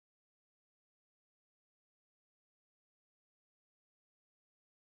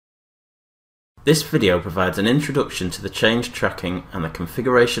This video provides an introduction to the change tracking and the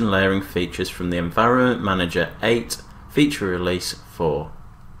configuration layering features from the Environment Manager 8 Feature Release 4.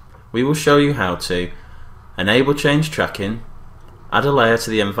 We will show you how to enable change tracking, add a layer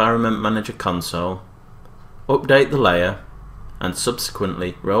to the Environment Manager console, update the layer, and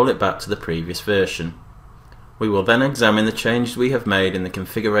subsequently roll it back to the previous version. We will then examine the changes we have made in the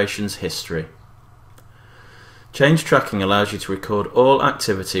configurations history. Change tracking allows you to record all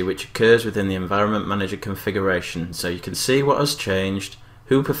activity which occurs within the Environment Manager configuration, so you can see what has changed,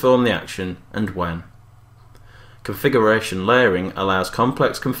 who performed the action, and when. Configuration layering allows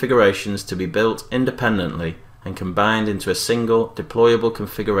complex configurations to be built independently and combined into a single deployable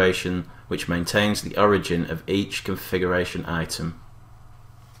configuration which maintains the origin of each configuration item.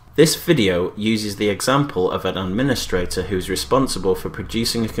 This video uses the example of an administrator who is responsible for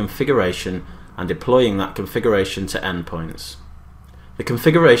producing a configuration and deploying that configuration to endpoints. The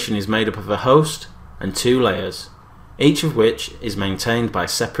configuration is made up of a host and two layers, each of which is maintained by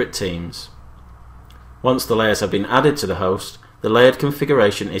separate teams. Once the layers have been added to the host, the layered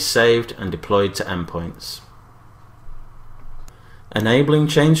configuration is saved and deployed to endpoints. Enabling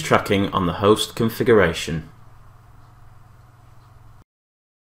change tracking on the host configuration.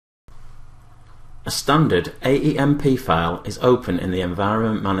 A standard AEMP file is open in the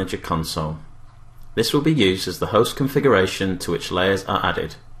Environment Manager console. This will be used as the host configuration to which layers are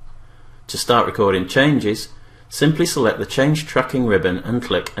added. To start recording changes, simply select the Change Tracking ribbon and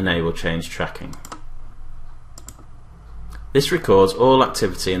click Enable Change Tracking. This records all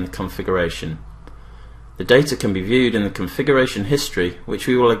activity in the configuration. The data can be viewed in the configuration history, which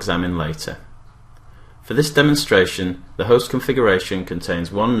we will examine later. For this demonstration, the host configuration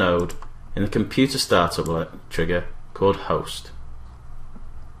contains one node in the computer startup trigger called Host.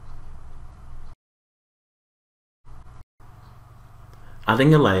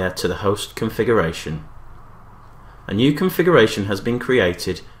 Adding a layer to the host configuration. A new configuration has been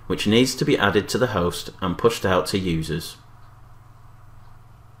created which needs to be added to the host and pushed out to users.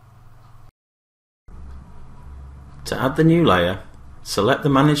 To add the new layer, select the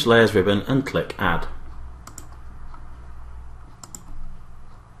Manage Layers ribbon and click Add.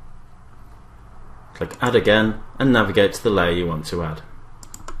 Click Add again and navigate to the layer you want to add.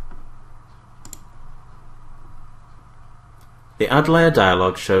 The Add Layer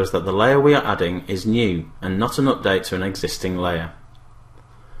dialog shows that the layer we are adding is new and not an update to an existing layer.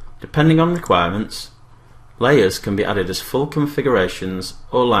 Depending on requirements, layers can be added as full configurations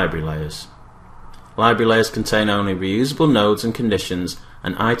or library layers. Library layers contain only reusable nodes and conditions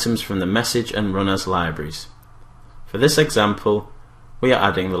and items from the message and run as libraries. For this example, we are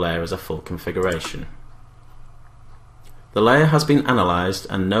adding the layer as a full configuration. The layer has been analysed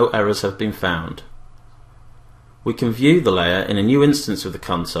and no errors have been found. We can view the layer in a new instance of the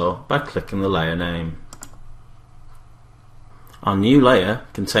console by clicking the layer name. Our new layer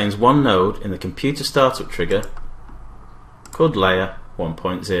contains one node in the computer startup trigger called Layer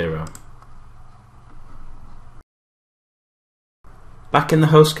 1.0. Back in the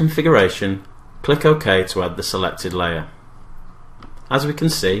host configuration, click OK to add the selected layer. As we can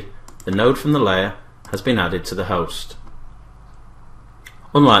see, the node from the layer has been added to the host.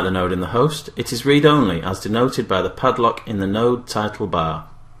 Unlike the node in the host, it is read-only as denoted by the padlock in the node title bar.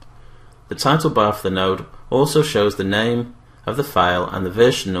 The title bar for the node also shows the name of the file and the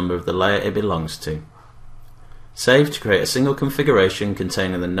version number of the layer it belongs to. Save to create a single configuration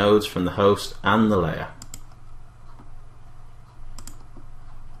containing the nodes from the host and the layer.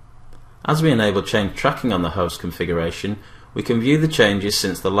 As we enable change tracking on the host configuration, we can view the changes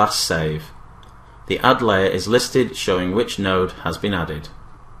since the last save. The Add layer is listed showing which node has been added.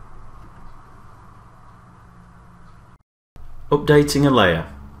 Updating a layer.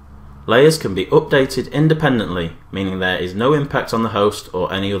 Layers can be updated independently, meaning there is no impact on the host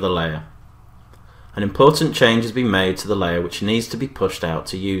or any other layer. An important change has been made to the layer which needs to be pushed out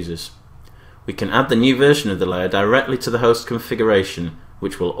to users. We can add the new version of the layer directly to the host configuration,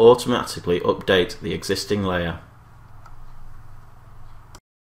 which will automatically update the existing layer.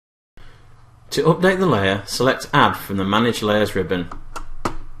 To update the layer, select Add from the Manage Layers ribbon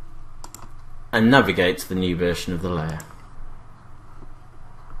and navigate to the new version of the layer.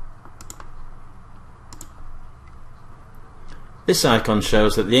 This icon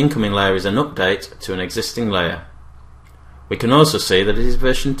shows that the incoming layer is an update to an existing layer. We can also see that it is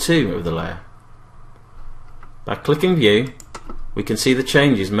version 2 of the layer. By clicking View, we can see the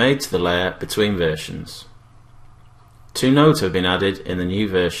changes made to the layer between versions. Two nodes have been added in the new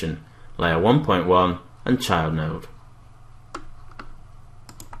version, Layer 1.1 and Child node.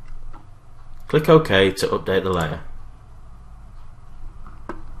 Click OK to update the layer.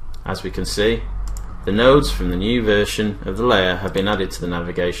 As we can see, the nodes from the new version of the layer have been added to the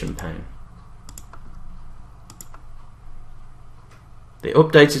navigation pane. The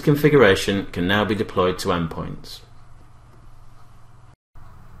updated configuration can now be deployed to endpoints.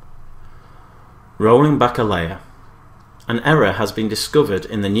 Rolling back a layer. An error has been discovered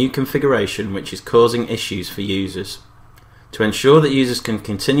in the new configuration which is causing issues for users. To ensure that users can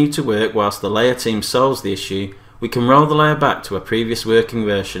continue to work whilst the layer team solves the issue, we can roll the layer back to a previous working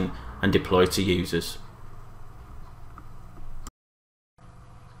version and deploy to users.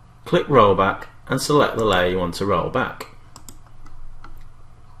 Click Rollback and select the layer you want to roll back.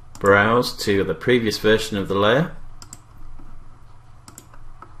 Browse to the previous version of the layer.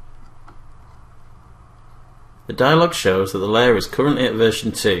 The dialog shows that the layer is currently at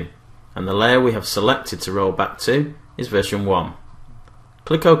version 2 and the layer we have selected to roll back to is version 1.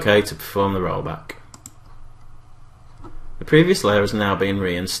 Click OK to perform the rollback. The previous layer has now been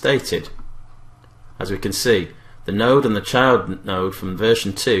reinstated. As we can see, the node and the child node from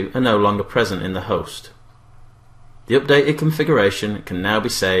version 2 are no longer present in the host. The updated configuration can now be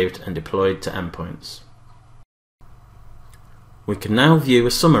saved and deployed to endpoints. We can now view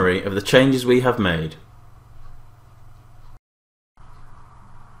a summary of the changes we have made.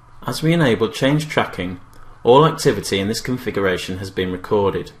 As we enable change tracking, all activity in this configuration has been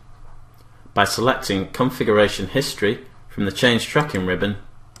recorded. By selecting Configuration History from the Change Tracking ribbon,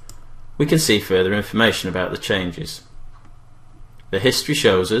 we can see further information about the changes. The history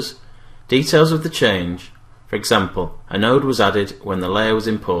shows us details of the change. For example, a node was added when the layer was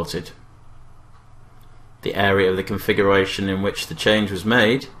imported, the area of the configuration in which the change was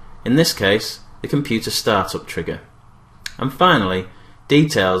made, in this case the computer startup trigger, and finally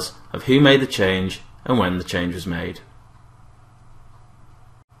details of who made the change and when the change was made.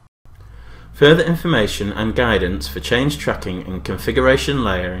 Further information and guidance for change tracking and configuration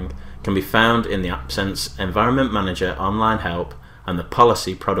layering can be found in the AppSense Environment Manager online help and the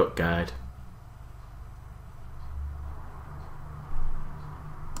Policy Product Guide.